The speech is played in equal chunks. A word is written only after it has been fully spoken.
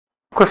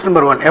Question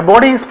number 1. A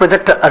body is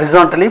projected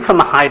horizontally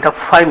from a height of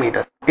 5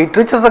 meters. It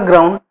reaches the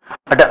ground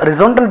at a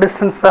horizontal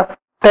distance of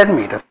 10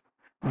 meters.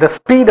 The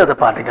speed of the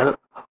particle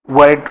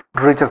while it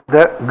reaches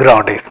the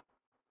ground is.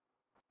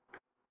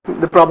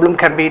 The problem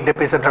can be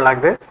depicted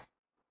like this.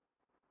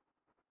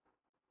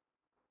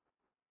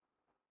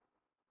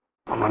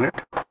 One minute.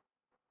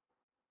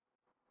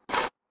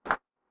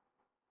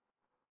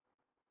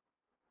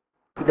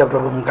 The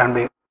problem can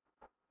be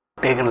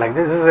taken like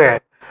this. This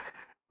is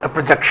a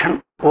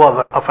projection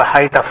of a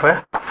height of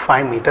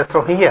 5 meters.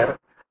 So here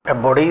a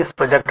body is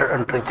projected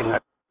and reaching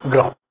at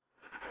ground.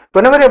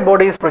 Whenever a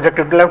body is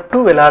projected, it will have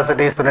two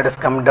velocities when it is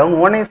coming down.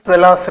 One is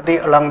velocity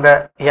along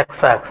the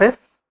x-axis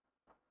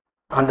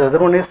and the other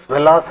one is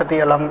velocity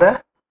along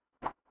the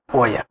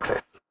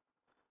y-axis.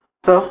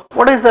 So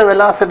what is the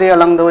velocity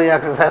along the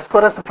y-axis? As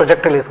far as the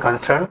projectile is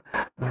concerned,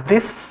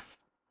 this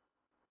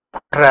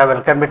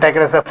travel can be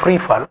taken as a free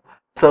fall.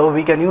 So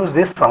we can use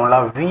this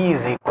formula, v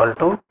is equal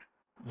to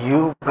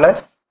u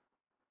plus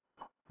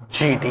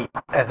gt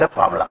as a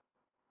formula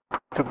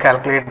to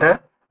calculate the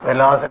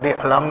velocity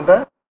along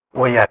the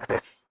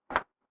y-axis.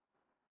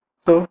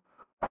 So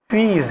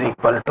v is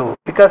equal to,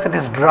 because it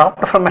is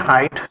dropped from a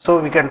height, so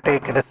we can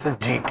take it as a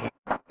gt.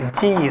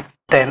 G is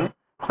 10,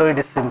 so it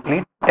is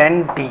simply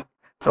 10t.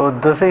 So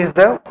this is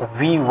the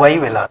vy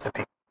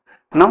velocity.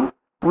 Now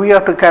we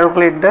have to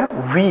calculate the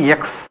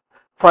vx.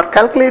 For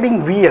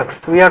calculating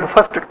vx, we have to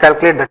first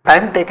calculate the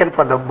time taken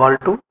for the ball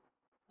to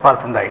fall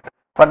from the height.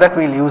 For that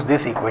we will use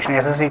this equation.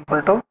 S is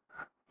equal to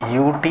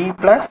ut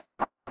plus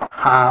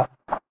half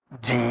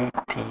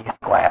gt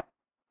square.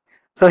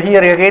 So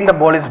here again the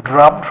ball is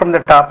dropped from the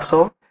top,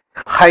 so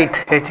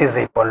height h is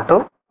equal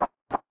to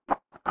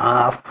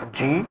half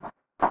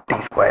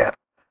gt square.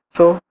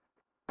 So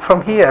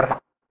from here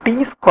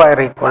t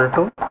square equal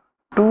to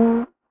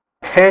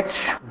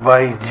 2h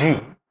by g,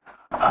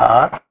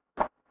 or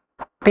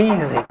t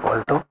is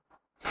equal to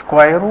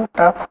square root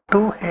of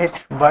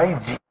 2h by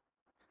g.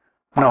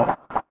 Now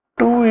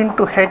 2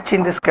 into h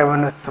in this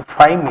given is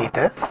 5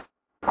 meters.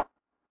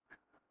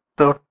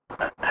 So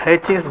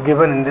h is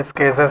given in this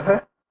case as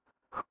a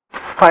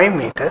 5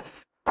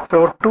 meters.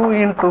 So 2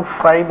 into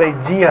 5 by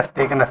g has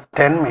taken as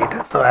 10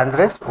 meters. So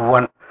answer is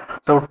 1.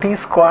 So t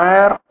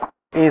square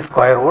is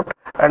square root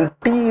and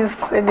t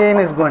is again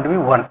is going to be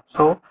 1.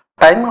 So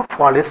time of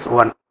fall is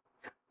 1.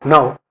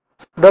 Now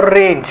the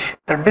range,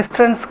 the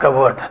distance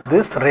covered,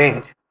 this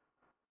range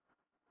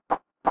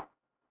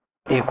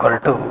equal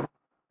to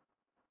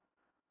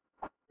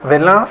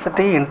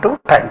velocity into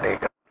time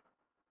taken.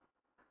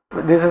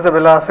 This is the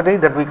velocity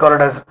that we call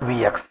it as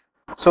Vx.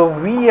 So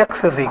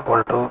Vx is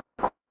equal to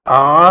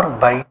R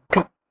by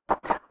T.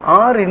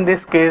 R in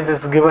this case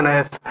is given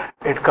as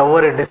it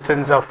cover a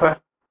distance of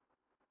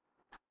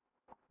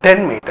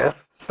 10 meters.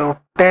 So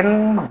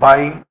 10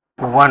 by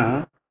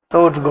 1.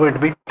 So it's going to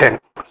be 10.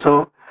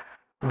 So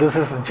this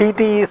is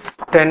gt is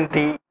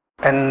 10t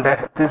and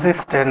this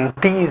is 10.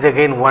 T is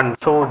again 1.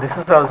 So this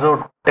is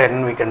also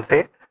 10 we can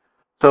say.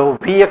 So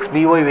Vx,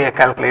 Vy we have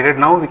calculated.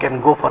 Now we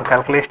can go for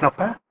calculation of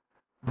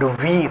the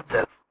V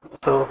itself.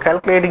 So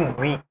calculating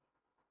V.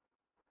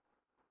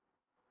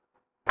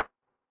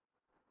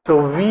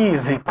 So V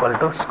is equal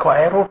to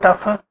square root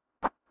of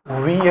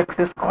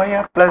Vx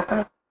square plus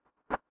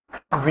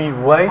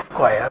Vy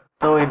square.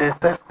 So it is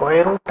the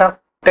square root of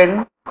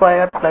 10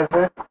 square plus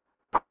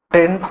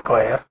 10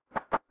 square.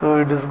 So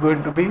it is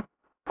going to be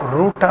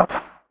root of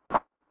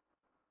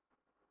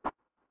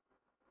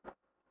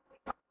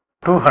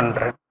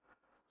 200.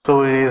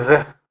 So it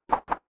is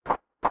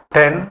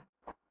 10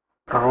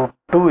 root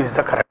 2 is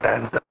the correct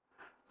answer.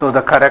 So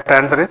the correct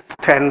answer is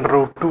 10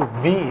 root 2.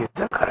 V is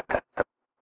the correct